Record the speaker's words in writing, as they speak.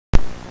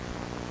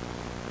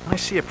When I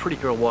see a pretty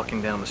girl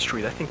walking down the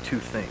street, I think two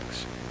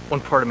things.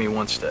 One part of me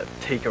wants to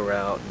take her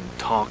out and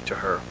talk to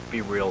her, be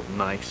real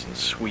nice and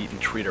sweet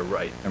and treat her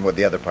right. And what'd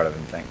the other part of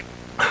him think?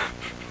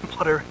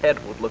 What her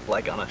head would look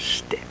like on a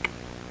stick.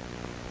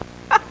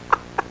 My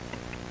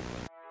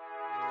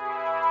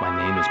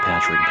name is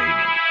Patrick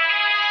Bateman.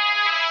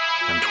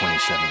 I'm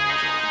 27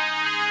 years old.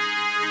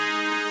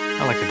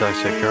 I like to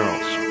dissect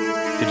girls.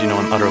 Did you know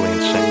I'm utterly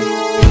insane?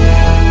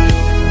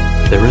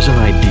 There is an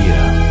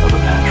idea of a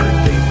Patrick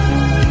Bateman,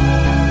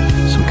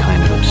 some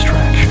kind of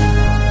abstraction,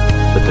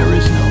 but there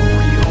is no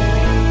real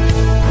me,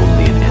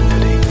 only an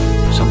entity,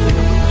 something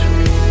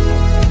illusory.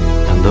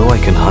 And though I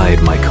can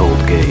hide my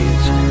cold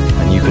gaze,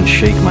 and you can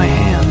shake my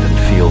hand and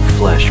feel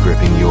flesh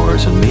gripping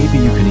yours, and maybe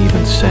you can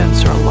even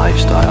sense our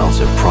lifestyles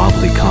are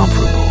probably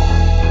comparable,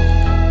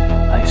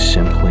 I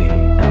simply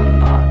am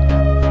not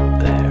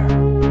there.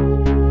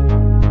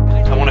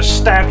 I want to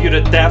stab you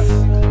to death,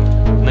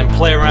 and then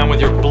play around with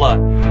your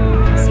blood.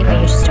 See why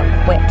you just don't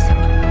quit.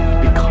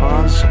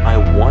 Because I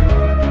want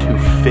to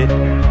fit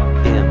in.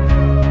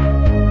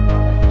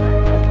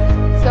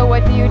 So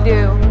what do you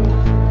do?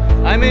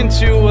 I'm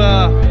into,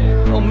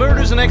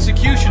 murders and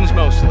executions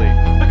mostly.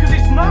 Because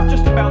it's not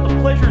just about the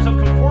pleasures of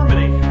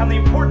conformity and the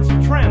importance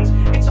of trends,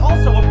 it's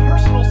also a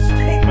personal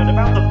statement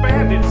about the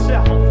band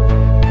itself.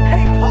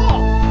 Hey,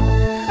 Paul!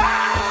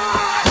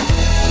 Ah!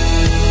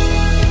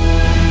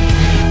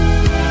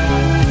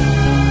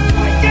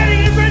 I'm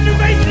getting a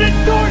reservation at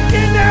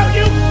Dorkin now,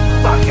 you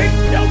fucking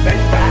stupid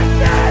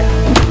bastard!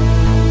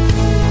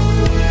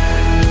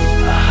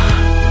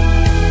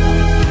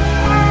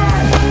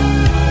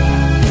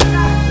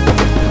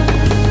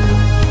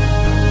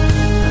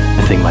 I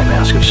think my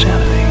mask of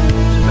sanity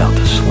is about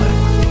to slip.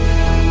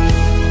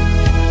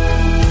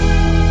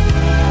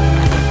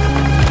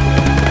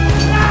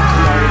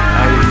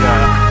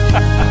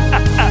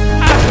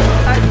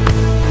 I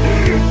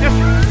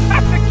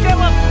have to kill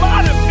a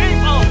lot of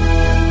people!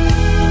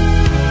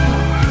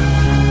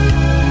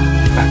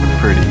 I'm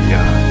pretty,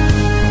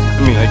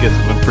 I guess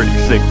I'm a pretty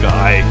sick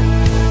guy.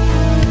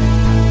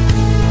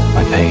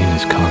 My pain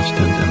is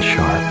constant and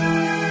sharp,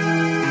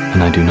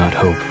 and I do not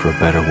hope for a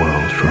better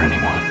world for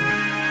anyone.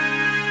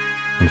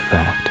 In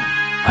fact,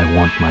 I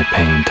want my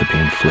pain to be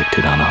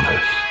inflicted on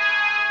others.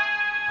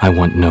 I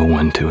want no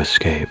one to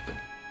escape.